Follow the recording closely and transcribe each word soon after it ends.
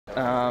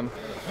I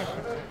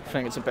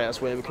think it's the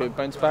best way we could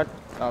bounce back.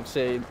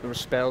 Obviously, there were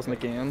spells in the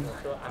game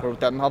where we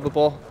didn't have the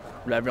ball,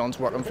 where everyone's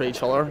working for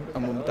each other,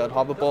 and when we did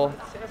have the ball,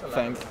 I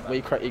think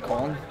we critted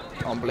Con,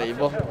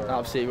 unbelievable.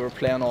 Obviously, we were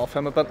playing off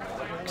him a bit,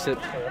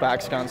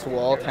 backs against the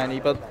wall a tiny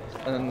bit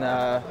in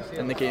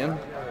the game,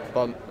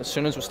 but as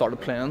soon as we started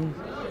playing,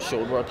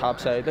 showed we're a top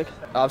side. Like,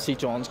 obviously,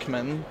 John's come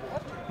in,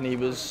 and he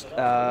was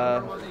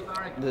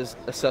his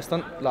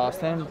assistant last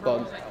time,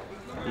 but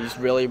he's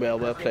really well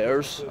with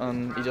players,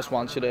 and he just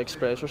wants you to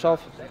express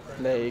yourself.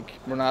 Like,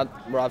 we're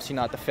obviously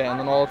not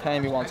defending all the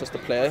time. He wants us to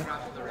play,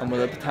 and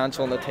with the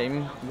potential in the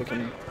team, we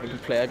can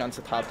play against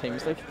the top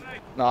teams. Like,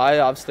 now,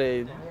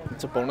 obviously,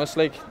 it's a bonus.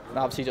 Like,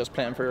 obviously, just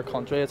playing for your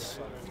country, it's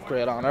a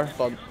great honour.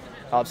 But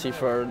obviously,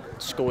 for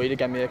Scoey to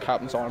give me a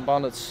captain's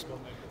armband, it's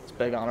a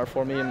big honour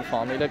for me and the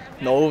family.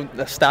 Like, no,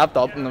 I stepped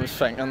up and I was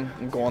thinking,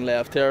 I'm going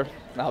left here.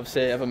 And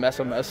obviously, if I miss,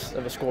 I miss.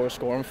 If I score, I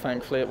score. And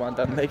thankfully, it went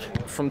in.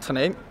 Like, from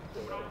tonight,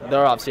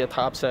 they're obviously a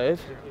top side.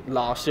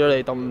 Last year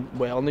they done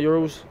well in the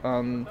Euros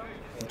and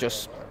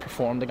just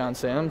performed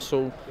against them.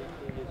 So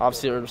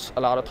obviously there's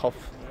a lot of tough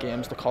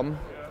games to come.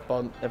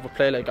 But if we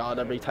play like that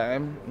every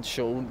time and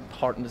show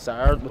heart and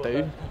desire, we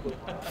do,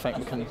 I think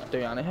we can do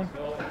anything.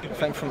 I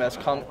think from this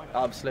camp,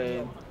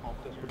 obviously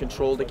we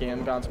controlled the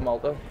game against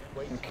Malta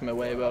and came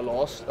away with a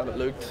loss, and it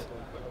looked,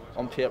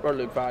 on paper,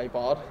 very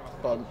bad.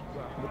 But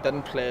we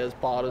didn't play as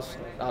bad as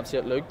obviously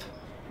it looked.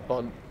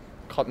 But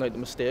cutting out the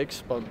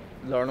mistakes, but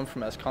learning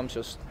from this comes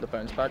just the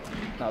bounce back,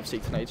 and obviously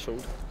tonight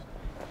showed.